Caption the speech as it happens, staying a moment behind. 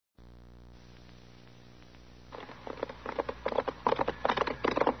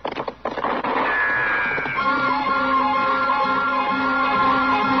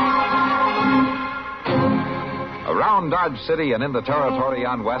Dodge City and in the territory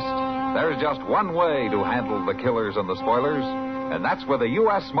on West, there's just one way to handle the killers and the spoilers, and that's with a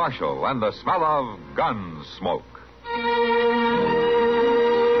U.S. Marshal and the smell of Gunsmoke.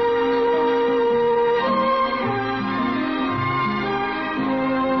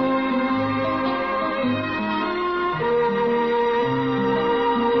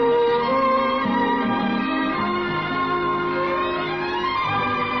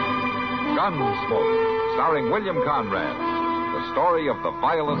 Gunsmoke, starring William Conrad. The story of the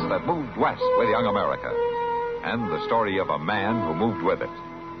violence that moved west with young America. And the story of a man who moved with it.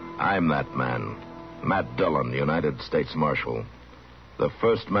 I'm that man. Matt Dillon, United States Marshal. The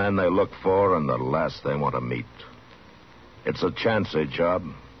first man they look for and the last they want to meet. It's a chancy job,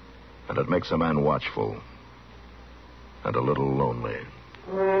 and it makes a man watchful. And a little lonely.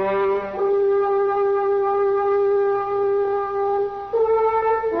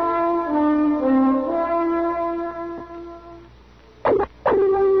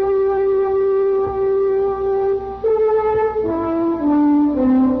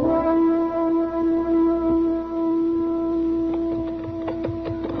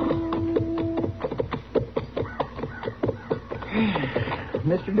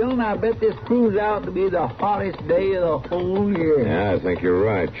 Mr. Dillon, I bet this proves out to be the hottest day of the whole year. Yeah, I think you're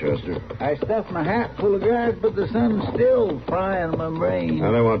right, Chester. I stuffed my hat full of gas, but the sun's still frying my brain.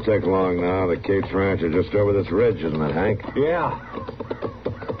 Now, that won't take long now. The Cates Ranch is just over this ridge, isn't it, Hank? Yeah.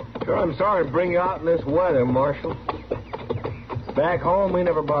 Sure, I'm sorry to bring you out in this weather, Marshal. Back home, we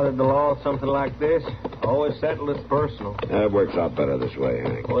never bothered the law with something like this. Always settled it personal. That works out better this way,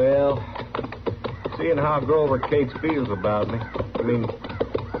 Hank. Well, seeing how Grover Cates feels about me.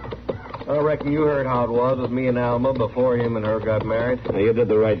 I reckon you heard how it was with me and Alma before him and her got married. Now, you did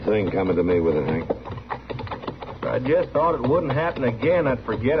the right thing coming to me with it, Hank. I just thought it wouldn't happen again. I'd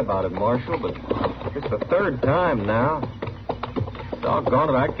forget about it, Marshal, but it's the third time now. Doggone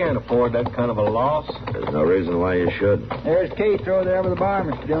it, I can't afford that kind of a loss. There's no reason why you should. There's Kate over there with the bar,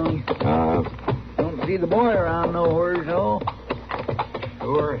 Mr. Dillon. Don't see the boy around nowhere, so.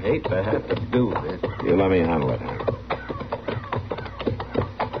 Sure hate to have to do with it. You let me handle it, Hank.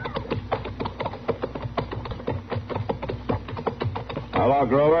 Hello,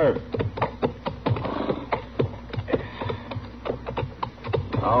 Grover.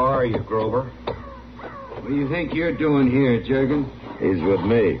 How are you, Grover? What do you think you're doing here, Jurgen? He's with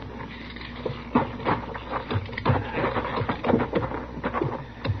me.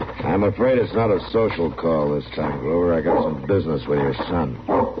 I'm afraid it's not a social call this time, Grover. I got some business with your son.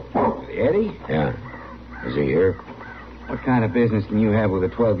 Eddie? Yeah. Is he here? What kind of business can you have with a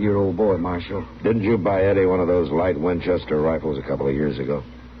 12-year-old boy, Marshal? Didn't you buy Eddie one of those light Winchester rifles a couple of years ago?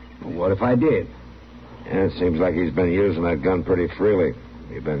 Well, what if I did? Yeah, it seems like he's been using that gun pretty freely.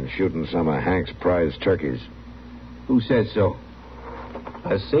 He's been shooting some of Hank's prize turkeys. Who said so?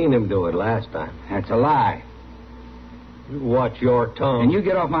 I seen him do it last time. That's a lie. You watch your tongue. And you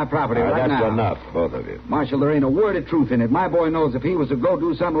get off my property right now. That's enough, both of you. Marshal, there ain't a word of truth in it. My boy knows if he was to go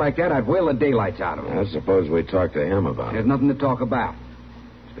do something like that, I'd whale the daylights out of him. I suppose we talk to him about it. There's nothing to talk about.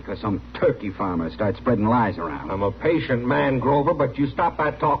 It's because some turkey farmer starts spreading lies around. I'm a patient man, Grover, but you stop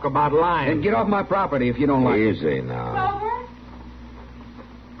that talk about lying. Then get off my property if you don't like it. Easy now. Grover?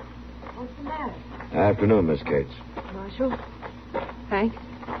 What's the matter? Afternoon, Miss Cates. Marshal? Hank?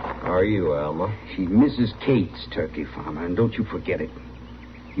 How are you, Alma? She's Mrs. Cates, turkey farmer, and don't you forget it.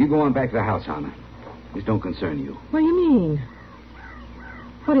 You go on back to the house, Alma. This don't concern you. What do you mean?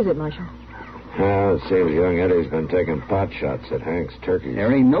 What is it, Marshal? Well, it seems young Eddie's been taking pot shots at Hank's turkeys.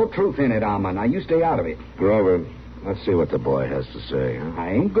 There ain't no truth in it, Alma. Now, you stay out of it. Grover, let's see what the boy has to say, huh?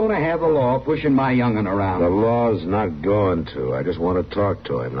 I ain't going to have the law pushing my young'un around. The law's not going to. I just want to talk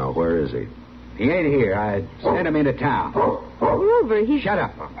to him. Now, where is he? He ain't here. I sent him into town. Grover, he... Shut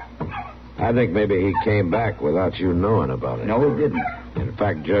up. I think maybe he came back without you knowing about it. No, he didn't. In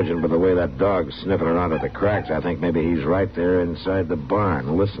fact, judging by the way that dog's sniffing around at the cracks, I think maybe he's right there inside the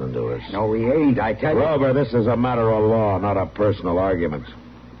barn listening to us. No, he ain't, I tell you. Grover, this is a matter of law, not a personal argument.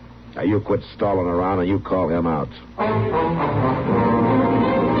 Now, you quit stalling around and you call him out.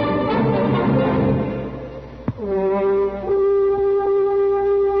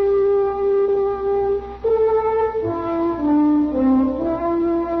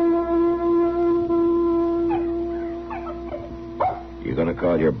 You gonna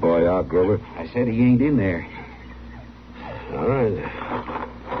call your boy out, Grover? I said he ain't in there. All right.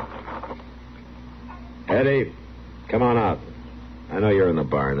 Eddie, come on out. I know you're in the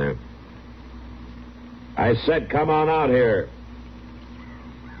barn there. I said come on out here.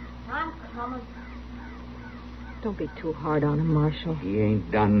 I'm coming. Don't be too hard on him, Marshal. He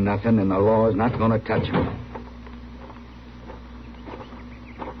ain't done nothing, and the law's not going to touch him.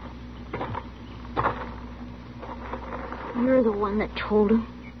 You're the one that told him.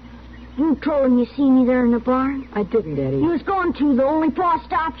 You told him you seen me there in the barn. I didn't, Eddie. You was going to, though. Only Pa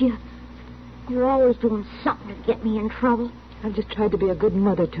stopped you. You're always doing something to get me in trouble. I've just tried to be a good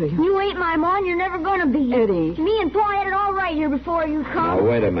mother to you. You ain't my ma, and you're never going to be. Eddie. Me and Pa had it all right here before you come. Now,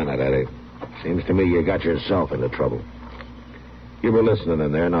 wait a minute, Eddie. Seems to me you got yourself into trouble. You were listening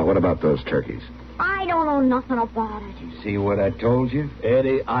in there. Now, what about those turkeys? I don't know nothing about it. You see what I told you?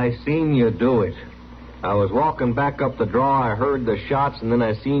 Eddie, I seen you do it. I was walking back up the draw, I heard the shots, and then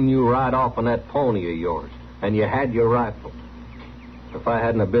I seen you ride off on that pony of yours. And you had your rifle. If I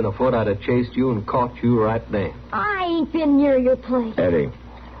hadn't have been afoot, I'd have chased you and caught you right then. I ain't been near your place. Eddie,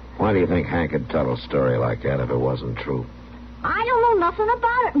 why do you think Hank would tell a story like that if it wasn't true? I don't know nothing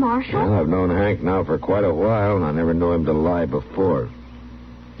about it, Marshal. Well, I've known Hank now for quite a while, and I never knew him to lie before.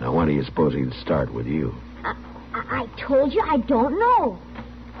 Now, when do you suppose he'd start with you? I told you I don't know.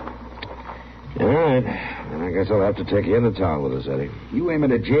 All right. Then I guess I'll have to take you into town with us, Eddie. You aiming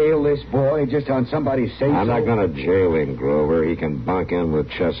to jail this boy just on somebody's say-so? I'm not going to jail him, Grover. He can bunk in with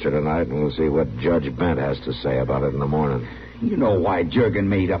Chester tonight, and we'll see what Judge Bent has to say about it in the morning. You know why Jurgen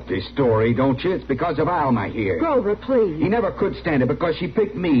made up this story, don't you? It's because of Alma here. Grover, please. He never could stand it because she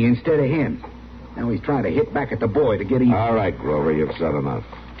picked me instead of him. Now he's trying to hit back at the boy to get even. All right, Grover, you've said enough.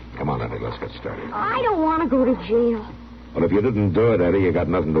 Come on, Eddie, let's get started. I don't want to go to jail. Well, if you didn't do it, Eddie, you got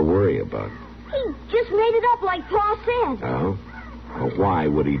nothing to worry about. He just made it up like Pa said. Oh? Well, why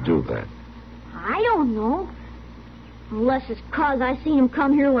would he do that? I don't know. Unless it's 'cause I seen him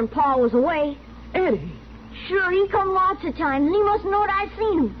come here when Pa was away. Eddie. Sure, he come lots of times, and he must know that I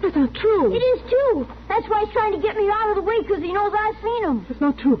seen him. That's not true. It is, too. That's why he's trying to get me out of the way, 'cause he knows I seen him. That's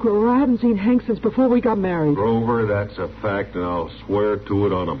not true, Grover. I haven't seen Hank since before we got married. Grover, that's a fact, and I'll swear to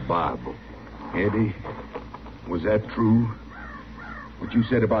it on a Bible. Eddie, was that true? What you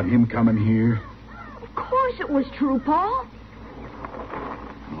said about him coming here? Of course it was true, Pa.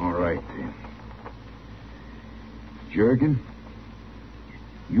 All right, then. Jurgen,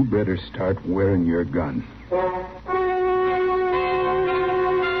 you better start wearing your gun.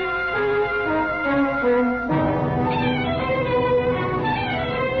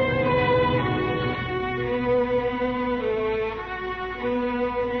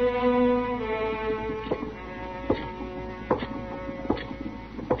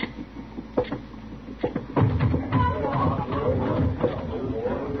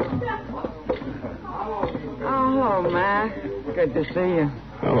 Oh, Ma. Good to see you.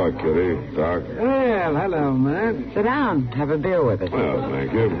 Hello, Kitty. Doc. Well, hello, man. Sit down. Have a beer with us. Well,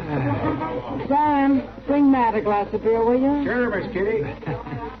 thank you. Sam, bring Matt a glass of beer, will you? Sure, Miss Kitty.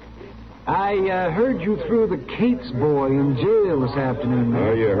 I heard you threw the Cates boy in jail this afternoon.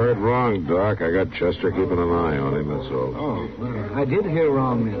 Oh, you heard wrong, Doc. I got Chester keeping an eye on him, that's all. Oh, well, I did hear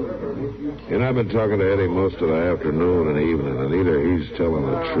wrong then. You know, I've been talking to Eddie most of the afternoon and evening, and either he's telling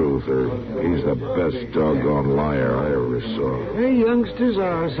the truth or he's the best doggone liar I ever saw. Hey, youngsters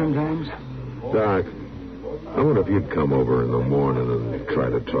are sometimes. Doc, I wonder if you'd come over in the morning and try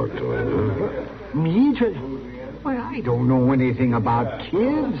to talk to him, huh? Me? Why, I don't know anything about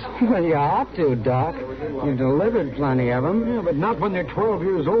kids. Well, you ought to, Doc. You've delivered plenty of them. Yeah, but not when they're 12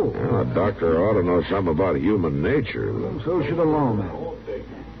 years old. Well, a doctor ought to know something about human nature. So should a lawman.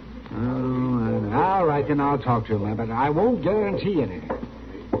 Oh, all right, then I'll talk to him, but I won't guarantee anything.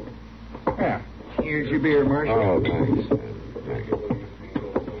 Yeah. Here's your beer, Marshal. Oh, thanks. Thank you.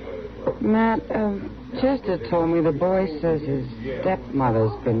 Matt, Chester told me the boy says his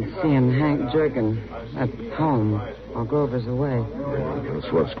stepmother's been seeing Hank Jurgen at home while Grover's away.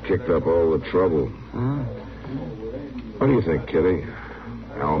 That's what's kicked up all the trouble. Oh. What do you think, Kitty?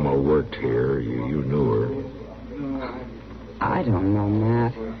 Alma worked here. You knew her. I don't know,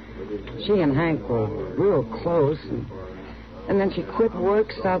 Matt. She and Hank were real close, and then she quit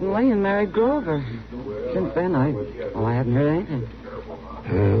work suddenly and married Grover. Since then, I haven't heard anything.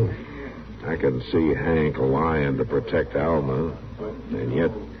 Well, I can see Hank lying to protect Alma, and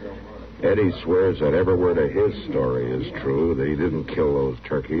yet Eddie swears that every word of his story is true, that he didn't kill those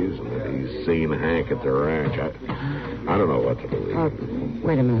turkeys, and that he's seen Hank at the ranch. I don't know what to believe.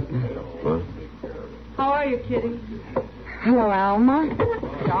 Wait a minute, Matt. What? How are you, Kitty? Hello, Alma.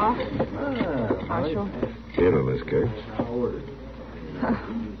 Doc. Marshal. You know, Miss Cates.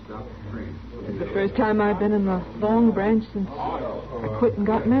 It's the first time I've been in the Long Branch since I quit and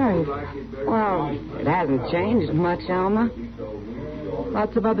got married. Well, it hasn't changed much, Alma.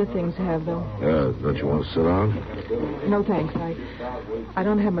 Lots of other things have, though. Don't you want to sit down? No, thanks. I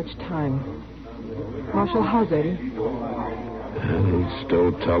don't have much time. Marshal, how's Eddie? He's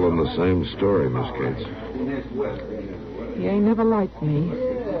still telling the same story, Miss Cates. He ain't never liked me.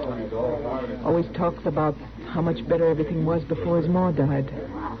 Always talks about how much better everything was before his ma died.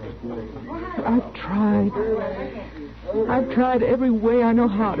 But I've tried every way I know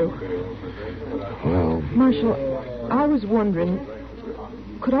how to. Well... Marshal, I was wondering,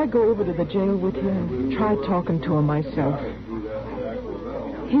 could I go over to the jail with you and try talking to him myself?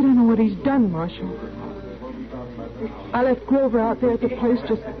 He don't know what he's done, Marshal. I left Grover out there at the place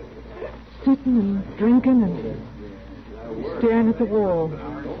just sitting and drinking and staring at the wall.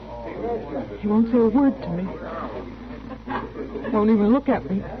 He won't say a word to me. Won't even look at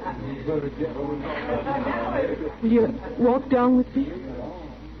me. Will you walk down with me?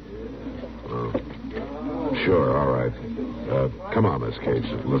 Sure, all right. Come on, Miss Cage.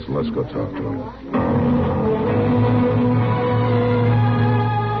 Let's go talk to him.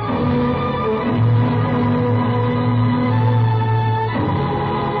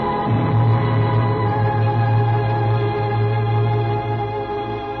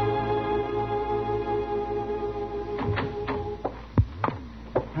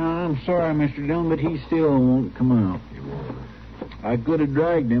 I'm sorry, Mr. Dillon, but he still won't come out. I could have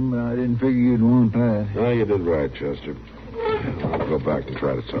dragged him, but I didn't figure you'd want that. No, you did right, Chester. I'll go back and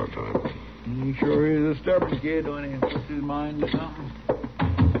try to talk to him. He sure is a stubborn kid when he puts his mind to something.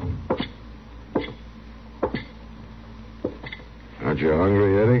 Aren't you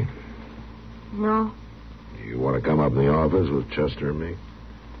hungry, Eddie? No. You want to come up in the office with Chester and me?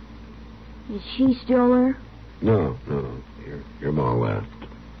 Is she still there? No. Your ma left.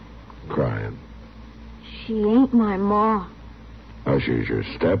 Crying. She ain't my ma. Oh, she's your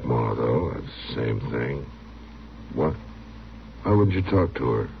stepma, though. That's the same thing. What? Why wouldn't you talk to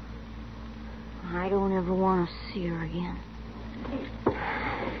her? I don't ever want to see her again.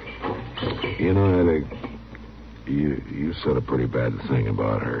 You know, Eddie, you said a pretty bad thing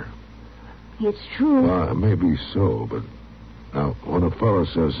about her. It's true. Maybe so, but now, when a fellow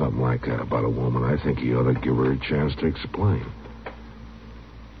says something like that about a woman, I think he ought to give her a chance to explain.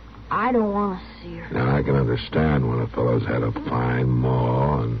 I don't want to see her. Now, I can understand when a fellow's had a fine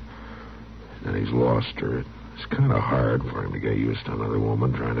ma and then he's lost her. It's kind of hard for him to get used to another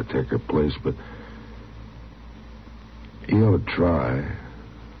woman trying to take her place, but he ought to try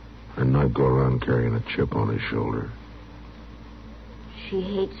and not go around carrying a chip on his shoulder. She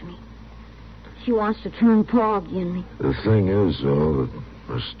hates me. She wants to turn Pa agin me. The thing is, though,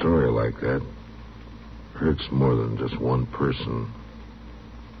 that a story like that hurts more than just one person.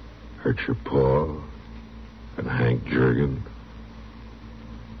 Hurt your pa and Hank Jurgen.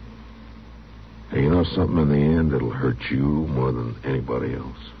 And you know something, in the end, it'll hurt you more than anybody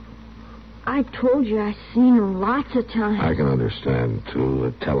else. I told you I seen him lots of times. I can understand,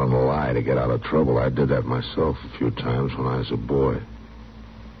 too, telling a lie to get out of trouble. I did that myself a few times when I was a boy.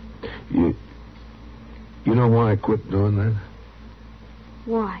 You know why I quit doing that?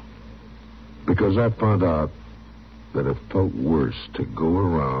 Why? Because I found out that it felt worse to go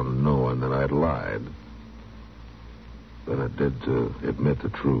around knowing that I'd lied than it did to admit the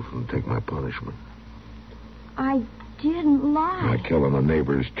truth and take my punishment. I didn't lie. Now, killing a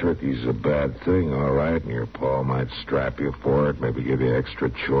neighbor's turkey's a bad thing, all right, and your pa might strap you for it, maybe give you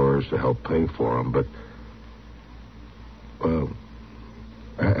extra chores to help pay for them, but, well,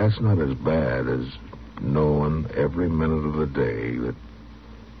 that's not as bad as knowing every minute of the day that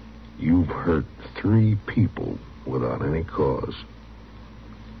you've hurt 3 people without any cause.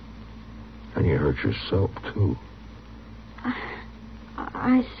 And you hurt yourself, too.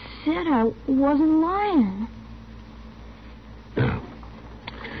 I said I wasn't lying. Yeah.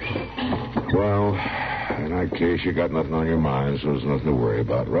 Well, in that case, you got nothing on your mind, so there's nothing to worry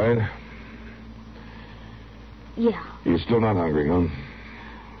about, right? Yeah. You're still not hungry, huh?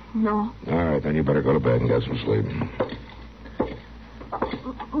 No. All right, then you better go to bed and get some sleep.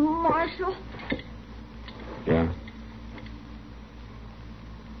 Marshal? Yeah?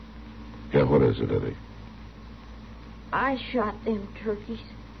 Yeah, what is it, Eddie? I shot them turkeys.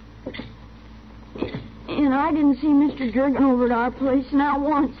 And I didn't see Mr. Jurgen over at our place, not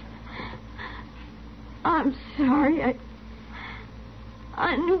once. I'm sorry.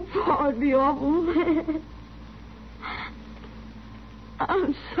 I knew Pa would be awful mad.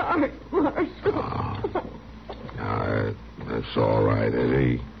 I'm sorry, Marshal. That's all right,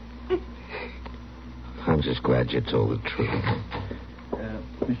 Eddie. I'm just glad you told the truth.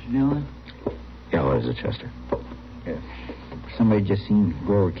 Mr. Dillon? Yeah, what is it, Chester? Somebody just seen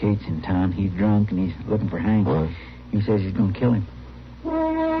Grover Cates in town. He's drunk and he's looking for Hank. What? He says he's going to kill him.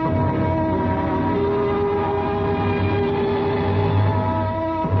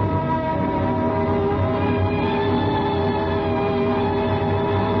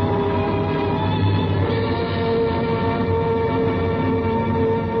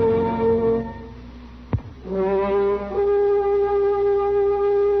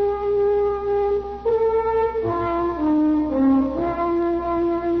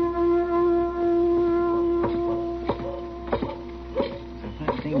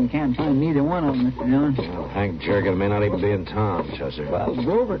 we can't find neither one of them, Mr. Dillon. Well, Hank Jurgen may not even be in town, Chester. Well,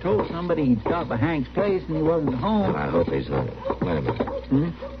 Grover told somebody he'd stop at Hank's place and he wasn't home. And I hope he's not. Wait a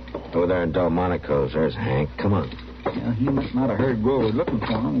minute. Over there in Delmonico's, there's Hank. Come on. Well, he must not have heard Grover looking for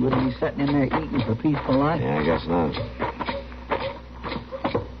him. Would he be sitting in there eating for peaceful life? Yeah, I guess not.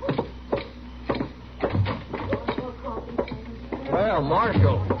 Well,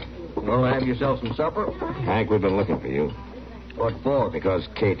 Marshal, you want to have yourself some supper? Hank, we've been looking for you. What for? Because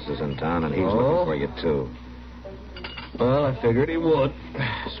Cates is in town, and he's looking for you, too. Well, I figured he would,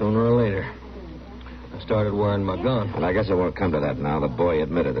 sooner or later. I started wearing my gun. But I guess it won't come to that now. The boy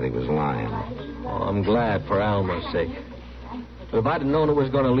admitted that he was lying. Oh, I'm glad for Alma's sake. But if I'd have known it was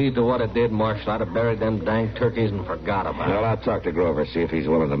going to lead to what it did, Marshal, I'd have buried them dang turkeys and forgot about it. Well, I'll talk to Grover, see if he's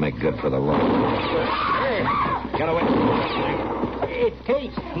willing to make good for the law. Hey! Get away. It's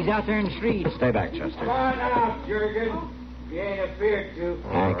Cates. He's out there in the street. Stay back, Chester. Come on out, Jurgen. You ain't afeard to.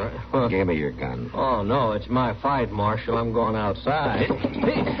 Hank, Well, give me your gun. Oh, no, it's my fight, Marshal. I'm going outside.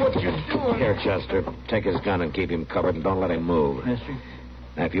 Hey, what you doing? Here, Chester. Take his gun and keep him covered and don't let him move. Mister?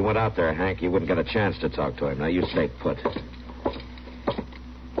 Now, if you went out there, Hank, you wouldn't get a chance to talk to him. Now, you stay put.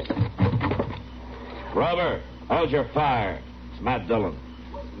 Grover, hold your fire. It's Matt Dillon.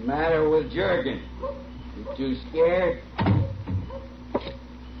 What's the matter with Jurgen? You too scared?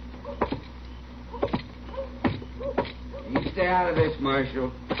 You stay out of this,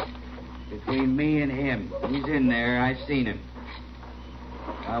 Marshal. Between me and him. He's in there. I've seen him.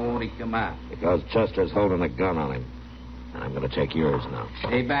 Why won't he come out? Because Chester's holding a gun on him. And I'm going to take yours now.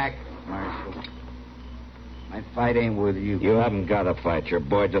 Stay back, Marshal. My fight ain't with you. You haven't got to fight. Your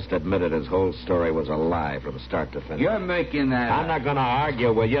boy just admitted his whole story was a lie from start to finish. You're making that I'm up. not going to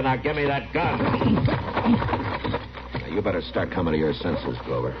argue with you. Now, give me that gun. Now, you better start coming to your senses,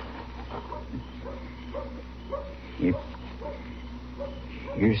 Grover.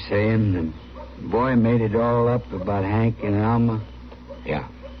 You're saying the boy made it all up about Hank and Alma? Yeah.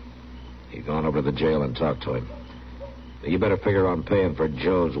 You've gone over to the jail and talked to him. You better figure on paying for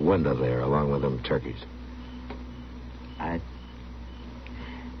Joe's window there, along with them turkeys. I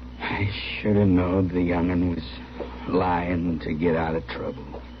should have known the young'un was lying to get out of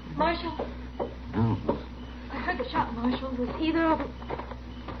trouble. Marshal, No. I heard the shot, Marshal. Was either of them...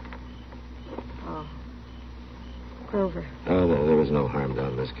 Oh. Grover. Oh, there was no harm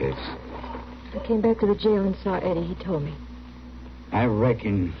done, Miss Cates. I came back to the jail and saw Eddie. He told me. I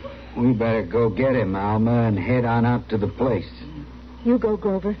reckon we better go get him, Alma, and head on out to the place. You go,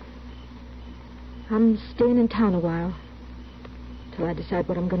 Grover. I'm staying in town a while. Till I decide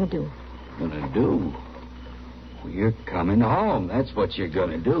what I'm going to do. Gonna do? Well, you're coming home. That's what you're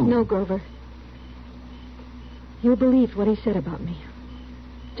gonna do. No, Grover. You believed what he said about me.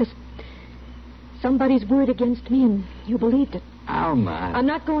 Just somebody's word against me, and you believed it. Alma. I'm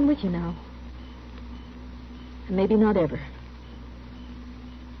not going with you now. And maybe not ever.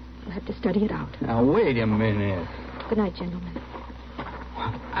 I'll have to study it out. Now, wait a minute. Good night, gentlemen.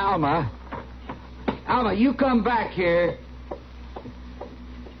 Alma. Alma, you come back here.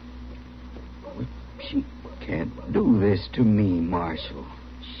 She can't do this to me, Marshal.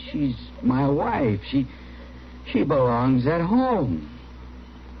 She's my wife. She belongs at home.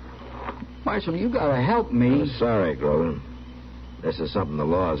 Marshal, you gotta help me. I'm sorry, Grover. This is something the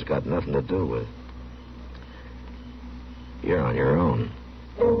law's got nothing to do with. You're on your own.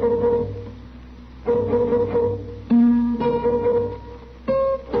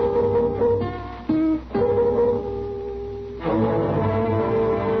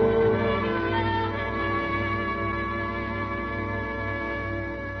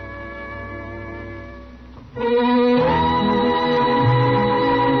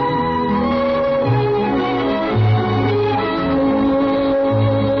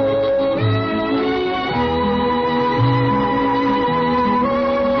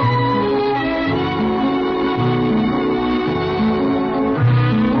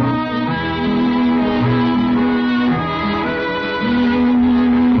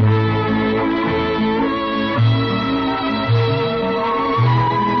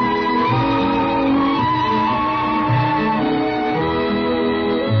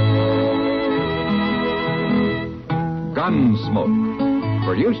 Gunsmoke.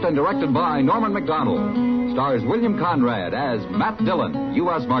 Produced and directed by Norman MacDonnell. Stars William Conrad as Matt Dillon,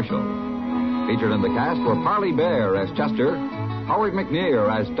 U.S. Marshal. Featured in the cast were Parley Baer as Chester, Howard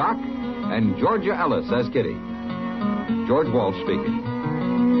McNear as Doc, and Georgia Ellis as Kitty. George Walsh speaking.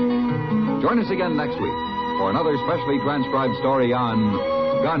 Join us again next week for another specially transcribed story on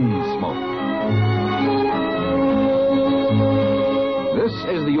Gunsmoke. This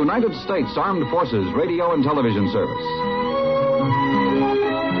is the United States Armed Forces Radio and Television Service.